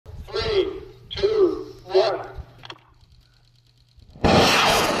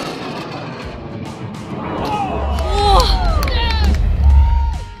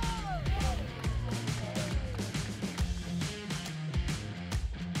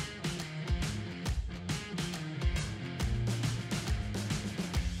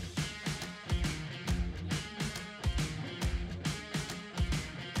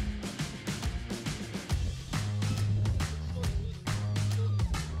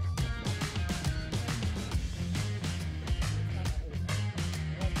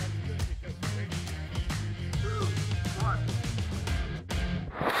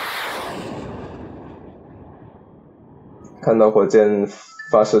看到火箭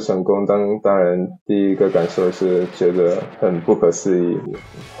发射成功，当然第一个感受是觉得很不可思议。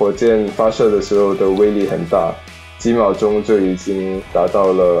火箭发射的时候的威力很大，几秒钟就已经达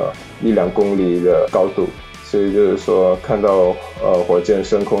到了1-2公里的高度，所以就是说看到火箭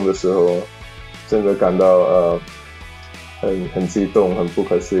升空的时候，真的感到很激动，很不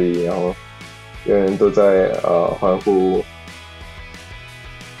可思议，然后人人都在欢呼。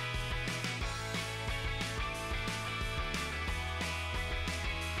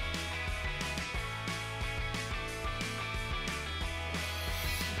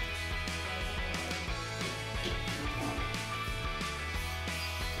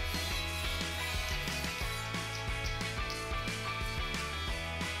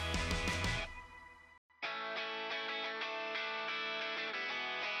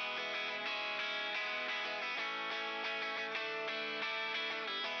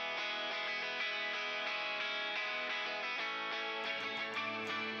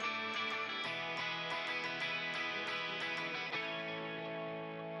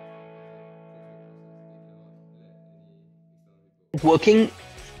Working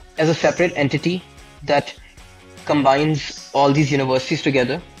as a separate entity that combines all these universities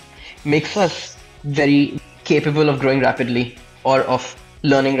together makes us very capable of growing rapidly or of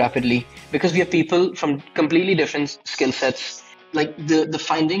learning rapidly, because we are people from completely different skill sets. Like the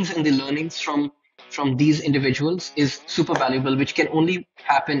findings and the learnings from these individuals is super valuable, which can only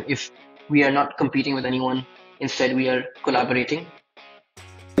happen if we are not competing with anyone. Instead, we are collaborating.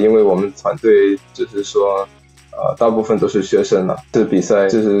 因为我们团队就是说大部分都是学生了，这比赛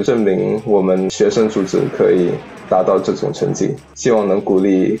就是证明我们学生组织可以达到这种成绩，希望能鼓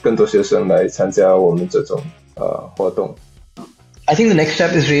励更多学生来参加我们这种活动。I think the next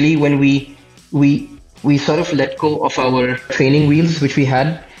step is really when we sort of let go of our training wheels which we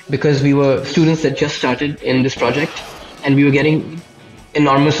had, because we were students that just started in this project and we were getting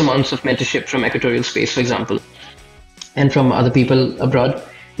enormous amounts of mentorship from Equatorial Space, for example, and from other people abroad.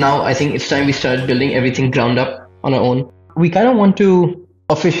 Now I think it's time we start building everything ground up on our own. We kind of want to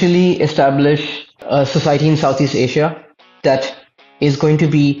officially establish a society in Southeast Asia that is going to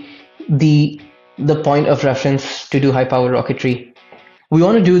be the point of reference to do high power rocketry. We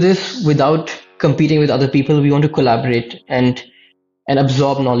want to do this without competing with other people. We want to collaborate and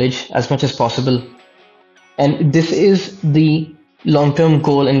absorb knowledge as much as possible. And this is the long-term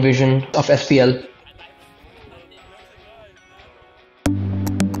goal and vision of SPL.